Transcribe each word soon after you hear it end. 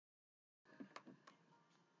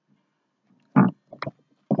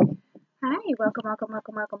welcome, welcome,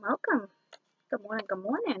 welcome, welcome, welcome. Good morning, good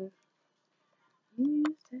morning.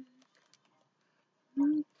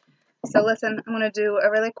 So listen, I'm going to do a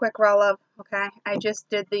really quick RawLOVE, okay? I just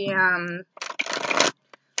did the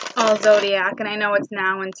all zodiac, and I know it's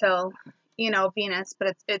now until, you know, Venus,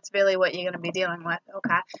 but it's really what you're going to be dealing with,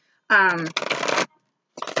 okay?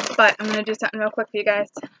 But I'm going to do something real quick for you guys,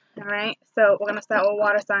 all right? So we're going to start with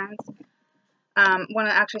water signs. I want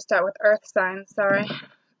to actually start with earth signs, sorry.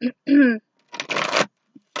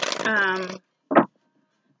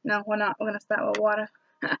 No, we're not. We're going to start with water.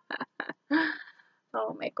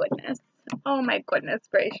 Oh my goodness. Oh my goodness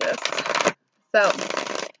gracious. So,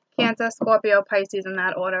 Cancer, Scorpio, Pisces in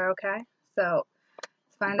that order, okay? So,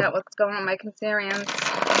 let's find out what's going on with my Cancerians.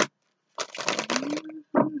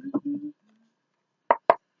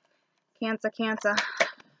 Cancer, Cancer.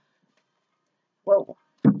 Whoa.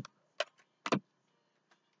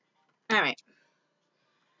 Alright.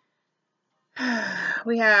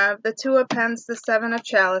 We have the Two of Pence, the Seven of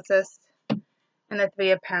Chalices, and the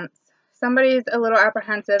Three of Pence. Somebody's a little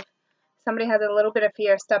apprehensive. Somebody has a little bit of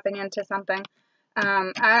fear stepping into something.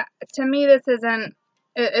 To me, this isn't,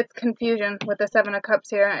 it's confusion with the Seven of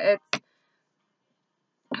Cups here.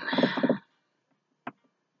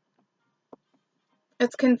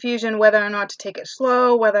 It's confusion whether or not to take it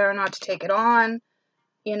slow, whether or not to take it on,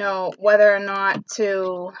 you know, whether or not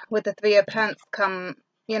to, with the Three of Pence, come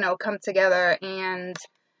together and,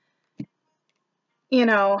 you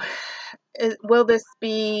know, will this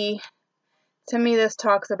be, to me, this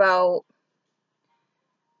talks about,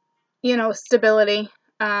 you know, stability,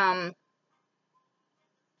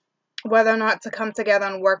 whether or not to come together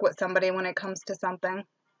and work with somebody when it comes to something.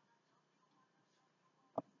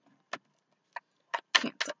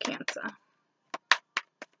 Cancer, Cancer.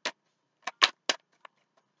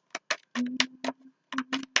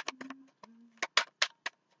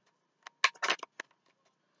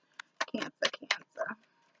 Cancer, Cancer.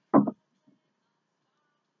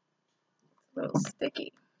 It's a little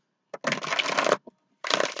sticky.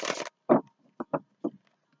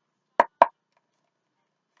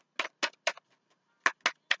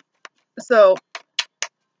 So,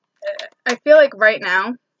 I feel like right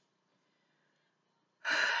now,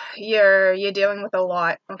 you're dealing with a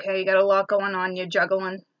lot, okay? You got a lot going on, you're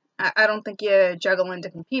juggling. I don't think you're juggling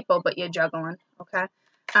different people, but you're juggling, okay?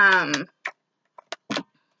 And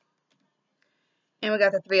we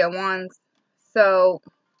got the Three of Wands. So,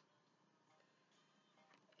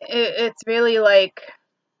 it's really like,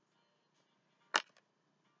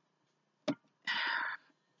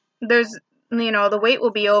 there's, you know, the wait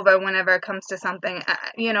will be over whenever it comes to something.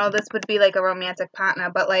 You know, this would be like a romantic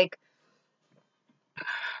partner, but like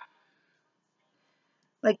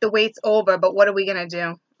the wait's over, but what are we going to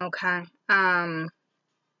do? Okay.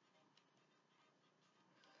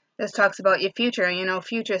 This talks about your future, you know,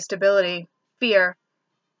 future stability, fear.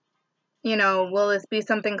 You know, will this be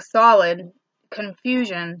something solid?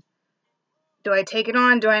 Confusion. Do I take it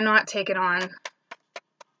on? Do I not take it on?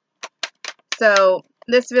 So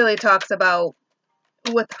this really talks about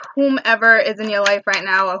with whomever is in your life right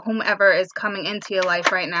now or whomever is coming into your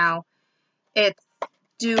life right now. It's,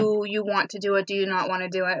 do you want to do it? Do you not want to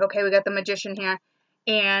do it? Okay, we got the Magician here.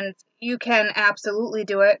 And you can absolutely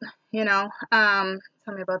do it, you know. Tell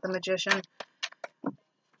me about the Magician.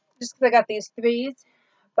 Just because I got these threes,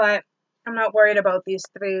 but I'm not worried about these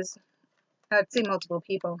threes. I'd see multiple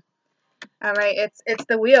people. All right, it's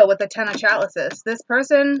the Wheel with the Ten of Chalices. This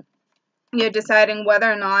person, you're deciding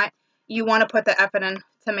whether or not you want to put the effort in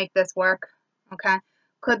to make this work, okay?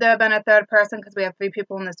 Could there have been a third person because we have three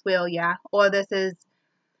people in this wheel? Yeah. Or this is,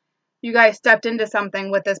 you guys stepped into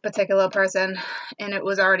something with this particular person and it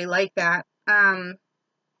was already like that. But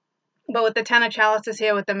with the Ten of Chalices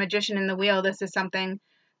here, with the Magician in the Wheel, this is something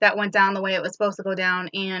that went down the way it was supposed to go down,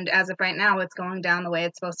 and as of right now, it's going down the way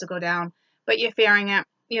it's supposed to go down. But you're fearing it.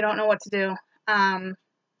 You don't know what to do.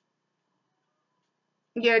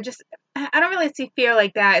 You're just, I don't really see fear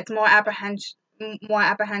like that. It's more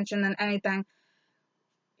apprehension than anything.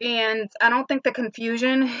 And I don't think the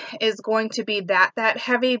confusion is going to be that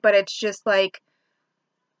heavy, but it's just like,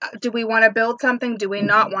 do we want to build something? Do we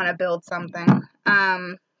not want to build something?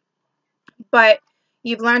 But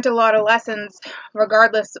you've learned a lot of lessons,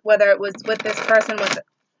 regardless whether it was with this person, with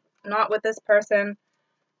not with this person.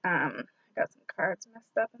 I got some cards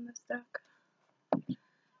messed up in this deck.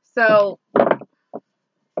 So,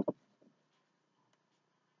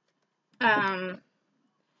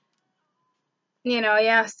 you know,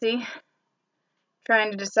 yeah, see,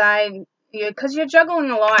 trying to decide, because you're juggling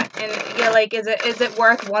a lot, and you're like, is it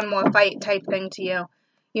worth one more fight type thing to you?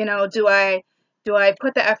 You know, do I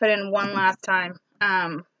put the effort in one last time?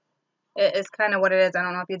 It is kind of what it is. I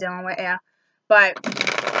don't know if you're dealing with air, but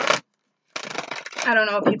I don't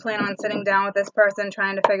know if you plan on sitting down with this person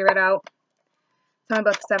trying to figure it out. Tell me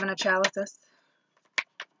about the Seven of Chalices.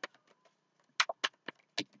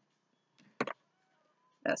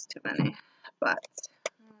 That's too many, but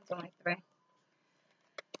it's only 3.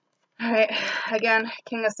 Alright, again,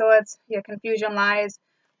 King of Swords, your confusion lies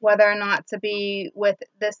whether or not to be with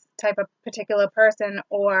this type of particular person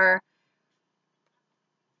or,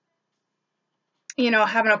 you know,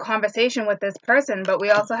 having a conversation with this person. But we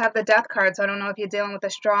also have the Death card, so I don't know if you're dealing with a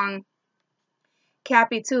strong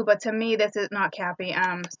Cappy too, but to me, this is not Cappy,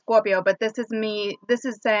 Scorpio, but this is me, this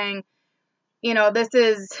is saying, you know, this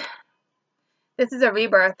is a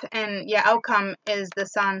rebirth, and your outcome is the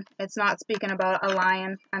Sun. It's not speaking about a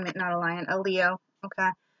lion, not a lion, a Leo, okay,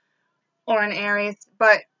 or an Aries,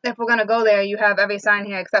 but if we're going to go there, you have every sign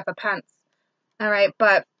here except for Pence, alright,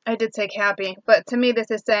 but I did say Cappy, but to me,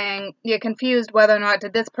 this is saying you're confused whether or not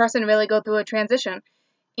did this person really go through a transition,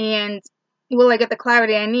 and will I get the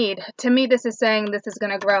clarity I need? To me, this is saying this is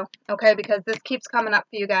going to grow, okay, because this keeps coming up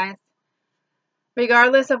for you guys.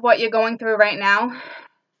 Regardless of what you're going through right now,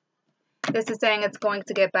 this is saying it's going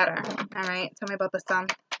to get better, alright? Tell me about the Sun.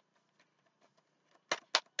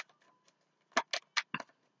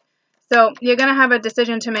 So, you're going to have a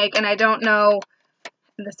decision to make, and I don't know,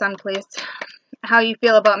 the Sun, please, how you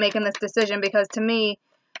feel about making this decision, because to me,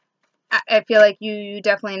 I feel like you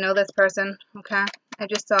definitely know this person, okay? I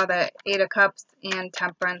just saw the 8 of Cups and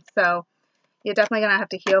Temperance, so you're definitely going to have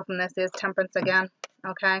to heal from this. There's Temperance again,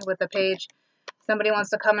 okay, with the Page. Somebody wants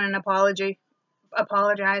to come in and apologize,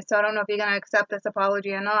 so I don't know if you're going to accept this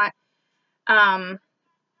apology or not.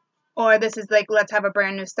 Or this is like, let's have a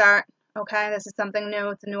brand new start, okay? This is something new.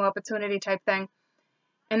 It's a new opportunity type thing,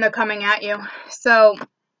 and they're coming at you. So,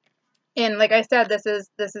 and like I said, this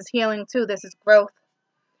is healing too. This is growth.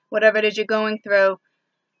 Whatever it is you're going through,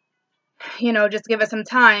 you know, just give it some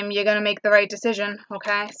time. You're going to make the right decision,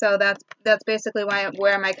 okay? So that's basically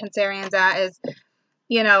where my Cancerian's at is,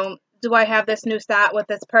 you know, do I have this new start with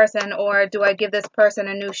this person, or do I give this person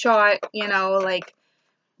a new shot? You know, like,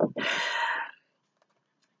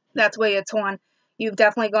 that's where you're torn. You've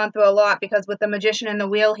definitely gone through a lot, because with the Magician and the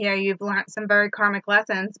Wheel here, you've learned some very karmic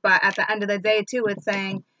lessons, but at the end of the day, too, it's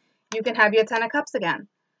saying you can have your 10 of Cups again,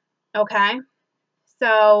 okay?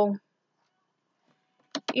 So,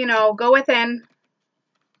 you know, go within,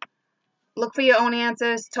 look for your own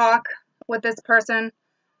answers, talk with this person,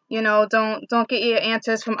 you know, don't get your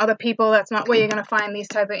answers from other people. That's not where you're going to find these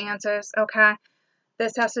type of answers, okay?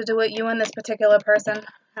 This has to do with you and this particular person,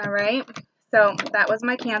 all right? So, that was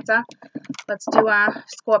my Cancer. Let's do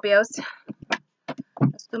Scorpios.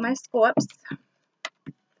 Let's do my Scorps.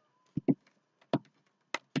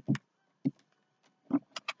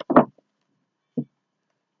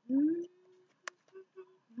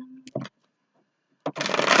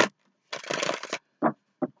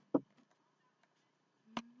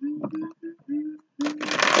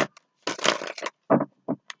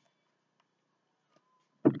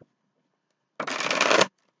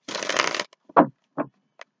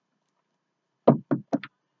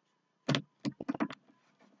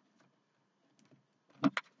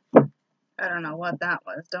 I don't know what that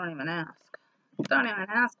was. Don't even ask. Don't even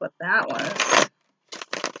ask what that was.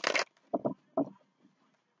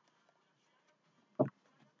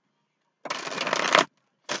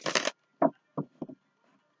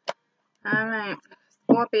 Alright.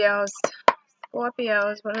 Scorpios.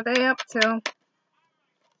 Scorpios, what are they up to?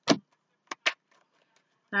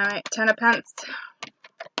 Alright, 10 of Pence.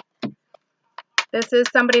 This is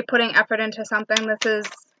somebody putting effort into something. This is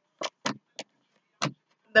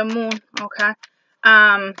the Moon, okay?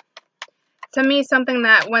 To me, something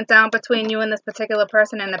that went down between you and this particular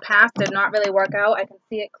person in the past did not really work out. I can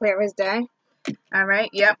see it clear as day.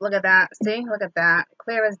 Alright, yep, look at that. See? Look at that.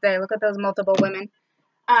 Clear as day. Look at those multiple women.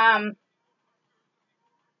 I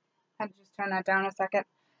have to just turn that down a second.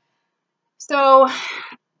 So,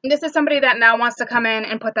 this is somebody that now wants to come in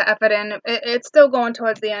and put the effort in. It's still going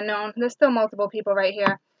towards the unknown. There's still multiple people right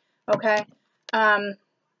here. Okay?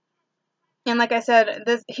 And like I said,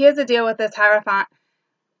 here's the deal with this Hierophant.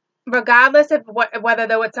 Regardless of whether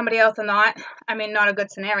they're with somebody else or not, I mean, not a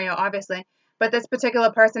good scenario, obviously, but this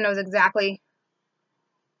particular person knows exactly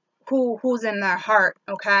who's in their heart,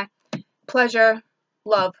 okay? Pleasure,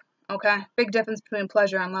 love, okay? Big difference between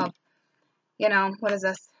pleasure and love. You know, what is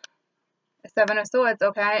this? A 7 of Swords,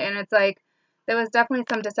 okay? And it's like, there was definitely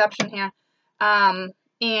some deception here.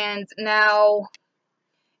 And now,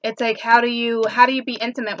 it's like, how do you be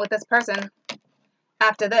intimate with this person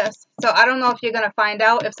after this? So I don't know if you're going to find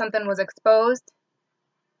out if something was exposed,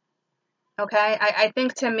 Okay? I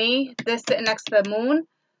think to me, this sitting next to the moon,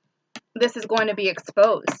 this is going to be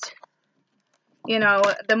exposed. You know,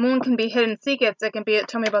 the moon can be hidden secrets. It can be,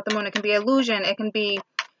 tell me about the moon, it can be illusion. It can be,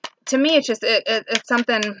 to me, it's just, it's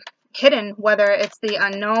something hidden, whether it's the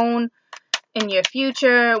unknown in your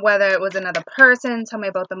future, whether it was another person. Tell me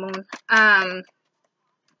about the moon.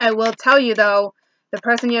 I will tell you, though, the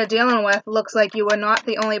person you're dealing with looks like you were not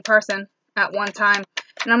the only person at one time.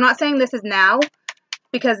 And I'm not saying this is now,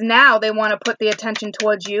 because now they want to put the attention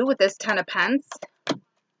towards you with this 10 of Pence.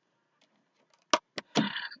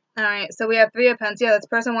 Alright, so we have 3 of Pence. Yeah, this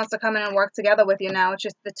person wants to come in and work together with you now. It's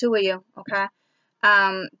just the 2 of you, okay?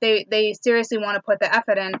 They seriously want to put the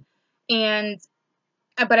effort in.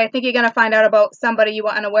 But I think you're going to find out about somebody you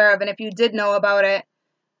were unaware of. And if you did know about it,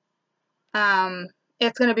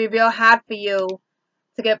 it's going to be real hard for you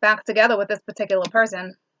to get back together with this particular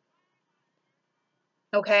person.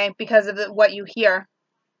 Okay? Because of what you hear.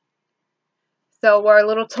 So we're a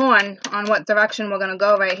little torn on what direction we're going to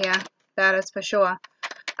go right here. That is for sure.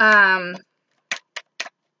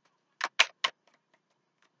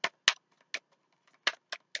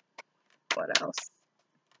 What else?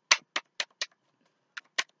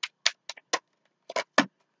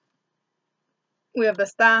 We have the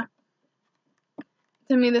Star.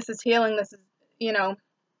 To me, this is healing. This is, you know,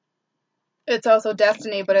 it's also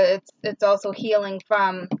destiny, but it's also healing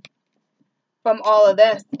from all of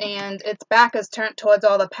this. And its back is turned towards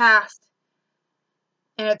all the past.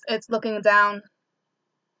 And it's looking down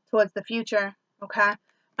towards the future. Okay?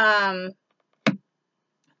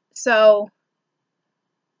 So,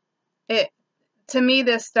 to me,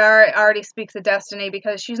 this Star already speaks of destiny,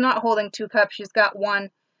 because she's not holding 2 cups. She's got 1.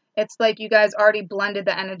 It's like you guys already blended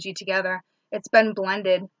the energy together. It's been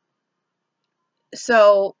blended.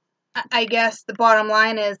 So, I guess the bottom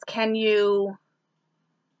line is, can you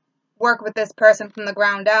work with this person from the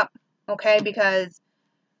ground up? Okay? Because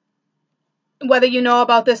whether you know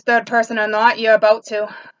about this 3rd person or not, you're about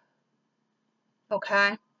to.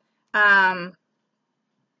 Okay?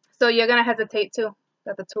 So you're going to hesitate too.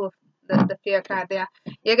 Got the 2 of the fear card there.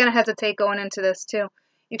 You're going to hesitate going into this too.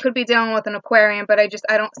 You could be dealing with an Aquarian, but I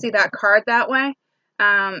don't see that card that way.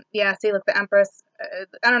 Yeah, see, look, the Empress.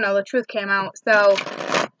 I don't know, the truth came out. So,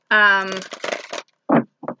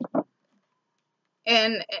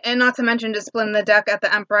 and not to mention just splitting the deck at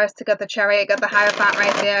the Empress, to get the Chariot, got the Hierophant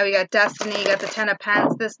right there. We got Destiny, you got the 10 of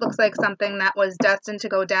Pence. This looks like something that was destined to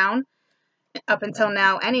go down up until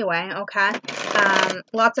now anyway, okay?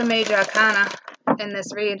 Lots of major arcana in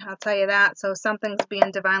this read, I'll tell you that. So something's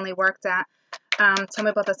being divinely worked at. Tell me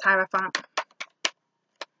about this Hierophant.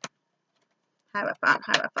 Hierophant,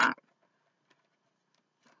 Hierophant.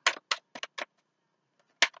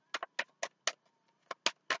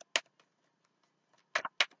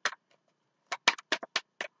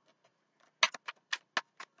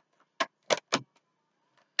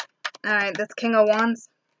 Alright, this King of Wands.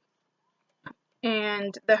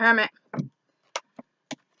 And the Hermit.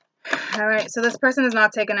 Alright, so this person is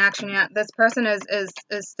not taking action yet. This person is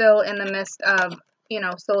still in the midst of, you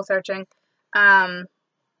know, soul searching.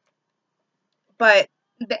 But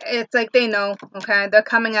it's like they know, okay? They're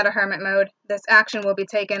coming out of hermit mode. This action will be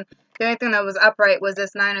taken. The only thing that was upright was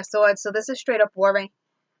this 9 of Swords. So this is straight up worry.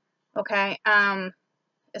 Okay?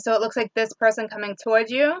 So it looks like this person coming towards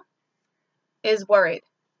you is worried.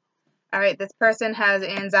 Alright, this person has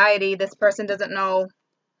anxiety. This person doesn't know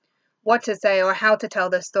what to say or how to tell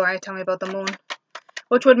this story. Tell me about the moon.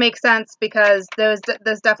 Which would make sense, because there's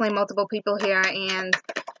definitely multiple people here, and,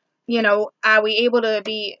 you know, are we able to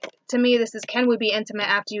be, to me, this is, can we be intimate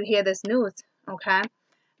after you hear this news, okay?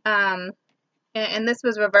 And this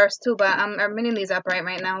was reversed too, but I'm reading these upright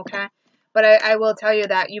right now, okay? But I will tell you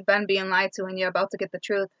that you've been being lied to, and you're about to get the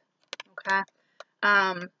truth, okay?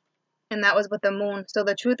 And that was with the moon. So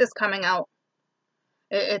the truth is coming out.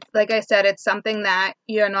 It's like I said, it's something that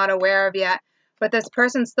you're not aware of yet. But this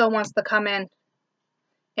person still wants to come in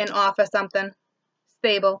and offer something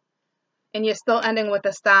stable. And you're still ending with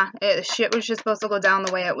the Star. Shit was just supposed to go down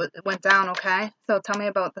the way it went down, okay? So tell me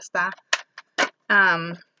about the Star.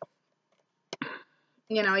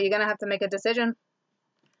 You know, you're going to have to make a decision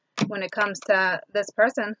when it comes to this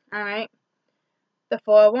person, alright? The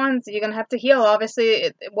 4 of Wands, you're going to have to heal.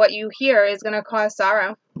 Obviously, what you hear is going to cause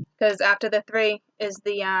sorrow. Because after the 3 is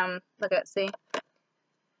the, look at, see?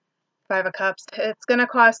 5 of Cups. It's going to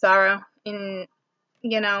cause sorrow. And,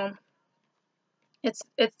 you know, it's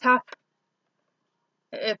tough.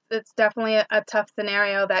 It's definitely a tough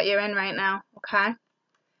scenario that you're in right now, okay?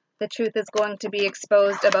 The truth is going to be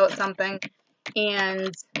exposed about something.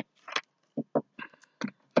 And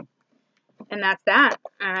that's that,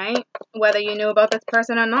 alright? whether you knew about this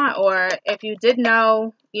person or not, or if you did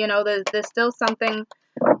know, you know, there's still something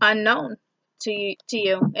unknown to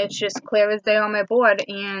you. It's just clear as day on my board,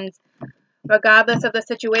 and regardless of the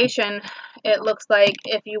situation, it looks like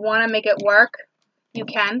if you want to make it work, you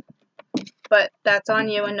can, but that's on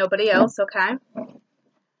you and nobody else, okay?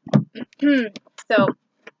 So,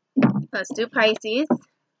 let's do Pisces.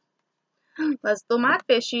 Let's do my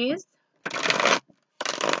fishies.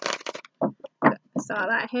 Saw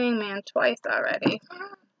that hangman twice already.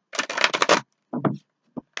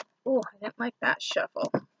 Oh, I didn't like that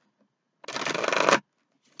shuffle.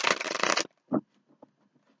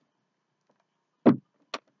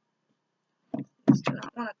 Just do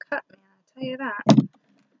not want to cut, man, I tell you that.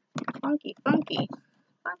 Funky, funky,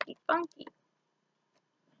 funky, funky.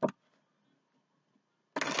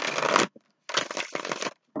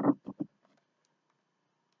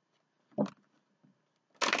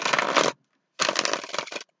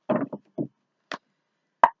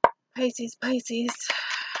 Pisces, Pisces.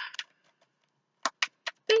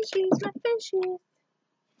 Fishies, my fishies.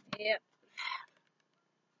 Yep.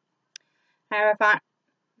 Hierophant.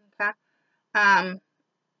 Okay.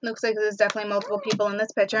 Looks like there's definitely multiple people in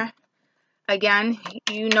this picture. Again,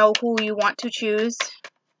 you know who you want to choose.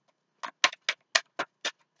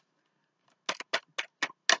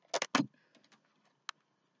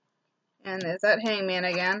 And there's that hangman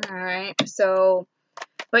again. Alright, so,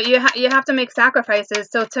 but you have to make sacrifices.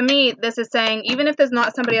 So to me, this is saying, even if there's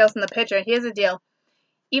not somebody else in the picture, here's the deal.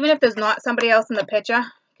 Even if there's not somebody else in the picture,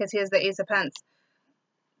 because here's the Ace of Pents,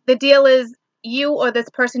 the deal is you or this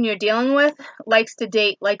person you're dealing with likes to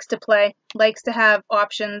date, likes to play, likes to have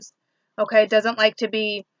options, okay, doesn't like to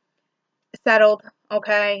be settled,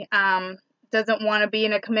 okay, doesn't want to be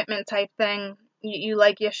in a commitment type thing. You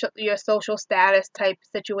like your social status type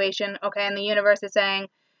situation, okay, and the universe is saying,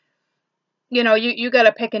 you know, you got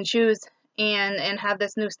to pick and choose and have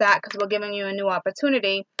this new start because we're giving you a new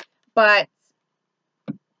opportunity, but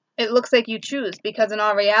it looks like you choose because in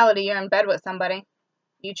all reality, you're in bed with somebody.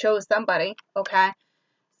 You chose somebody, okay?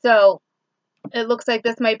 So it looks like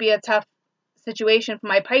this might be a tough situation for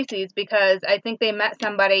my Pisces because I think they met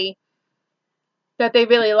somebody that they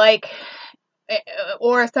really like,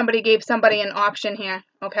 or somebody gave somebody an option here,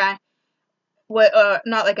 okay? What,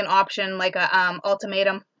 not like an option, like a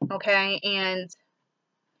ultimatum, okay? And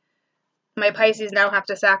my Pisces now have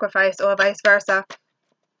to sacrifice, or vice versa.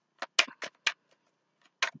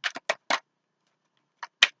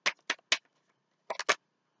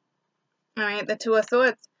 All right, the Two of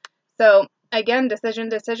Swords. So again,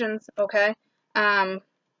 decisions, okay?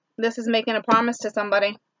 This is making a promise to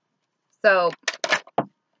somebody. So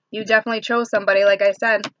you definitely chose somebody, like I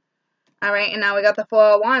said. All right, and now we got the Four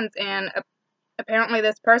of Wands, and apparently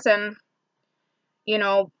this person, you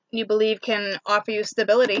know, you believe can offer you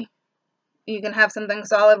stability. You can have something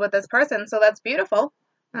solid with this person, so that's beautiful.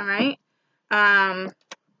 All right.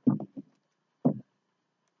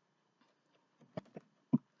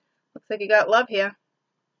 Looks like you got love here.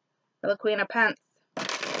 The Queen of Pents.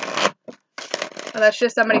 Well, that's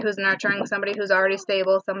just somebody who's nurturing, somebody who's already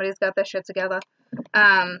stable, somebody's got their shit together.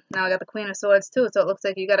 Now I got the Queen of Swords too, so it looks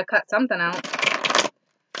like you got to cut something out.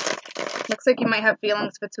 Looks like you might have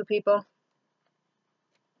feelings for two people.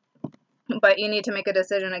 But you need to make a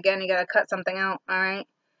decision. Again, you got to cut something out, alright?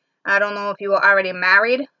 I don't know if you were already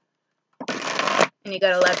married and you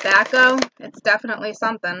got to let that go. It's definitely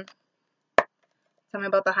something. Tell me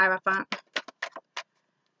about the Hierophant.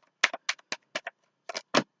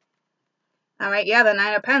 Alright, yeah, the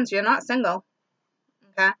Nine of Pentacles. You're not single.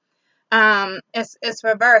 Okay? It's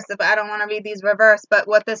reverse. If I don't want to read these reverse, but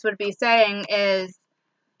what this would be saying is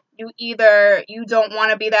you don't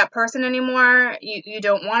want to be that person anymore, you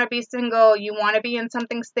don't want to be single, you want to be in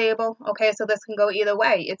something stable, okay? So this can go either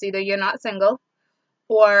way. It's either you're not single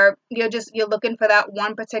or you're looking for that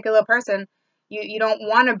one particular person. You don't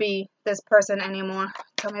want to be this person anymore.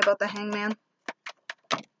 Tell me about the Hangman.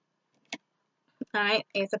 All right,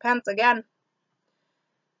 Ace of Pentacles again.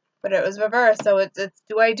 But it was reversed, so it's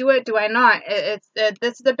do I do it, do I not?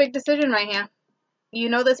 This is a big decision right here. You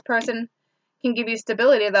know this person can give you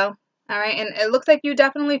stability, though. All right, and it looks like you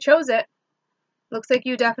definitely chose it. Looks like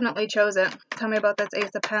you definitely chose it. Tell me about this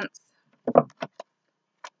Ace of Pentacles.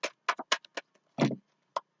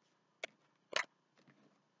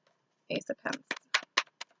 Ace of Pentacles.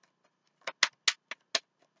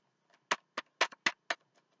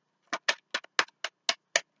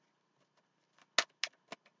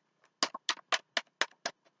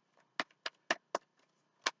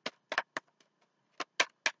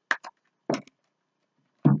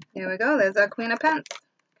 Here we go. There's our Queen of Pentacles.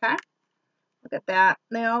 Okay? Look at that.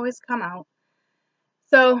 They always come out.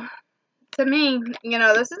 So, to me, you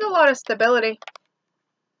know, this is a lot of stability.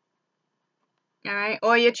 Alright?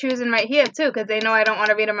 Or you're choosing right here, too, because they know I don't want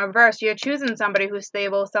to read them reverse. You're choosing somebody who's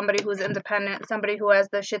stable, somebody who's independent, somebody who has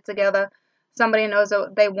their shit together, somebody who knows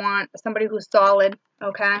what they want, somebody who's solid,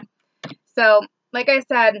 okay? So, like I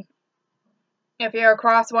said, if you're a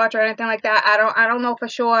cross-watch or anything like that, I don't know for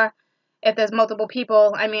sure if there's multiple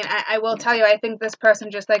people. I mean, I will tell you, I think this person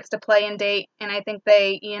just likes to play and date, and I think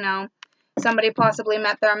they, you know, somebody possibly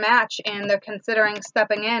met their match, and they're considering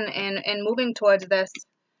stepping in and moving towards this.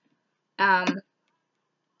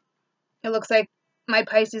 It looks like my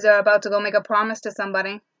Pisces are about to go make a promise to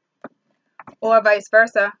somebody. Or vice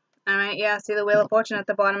versa. Alright, yeah, see the Wheel of Fortune at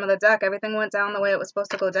the bottom of the deck. Everything went down the way it was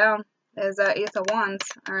supposed to go down. There's Ace of Wands.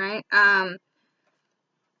 Alright. So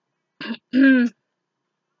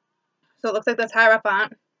it looks like this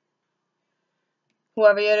Hierophant,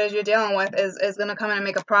 whoever it is you're dealing with, is going to come in and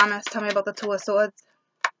make a promise. Tell me about the Two of Swords.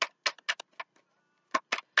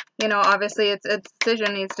 You know, obviously a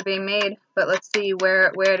decision needs to be made, but let's see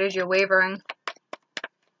where it is you're wavering.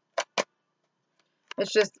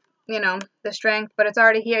 It's just, you know, the strength, but it's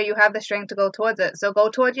already here. You have the strength to go towards it. So go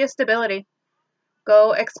towards your stability.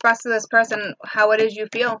 Go express to this person how it is you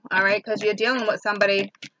feel, all right? Because you're dealing with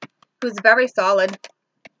somebody who's very solid,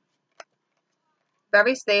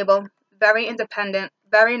 very stable, very independent,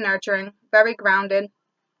 very nurturing, very grounded,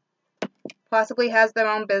 possibly has their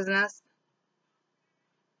own business,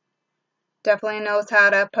 definitely knows how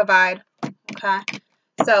to provide, okay?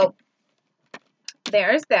 So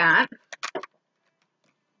there's that.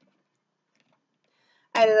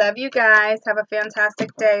 I love you guys. Have a fantastic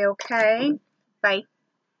day, okay? Bye.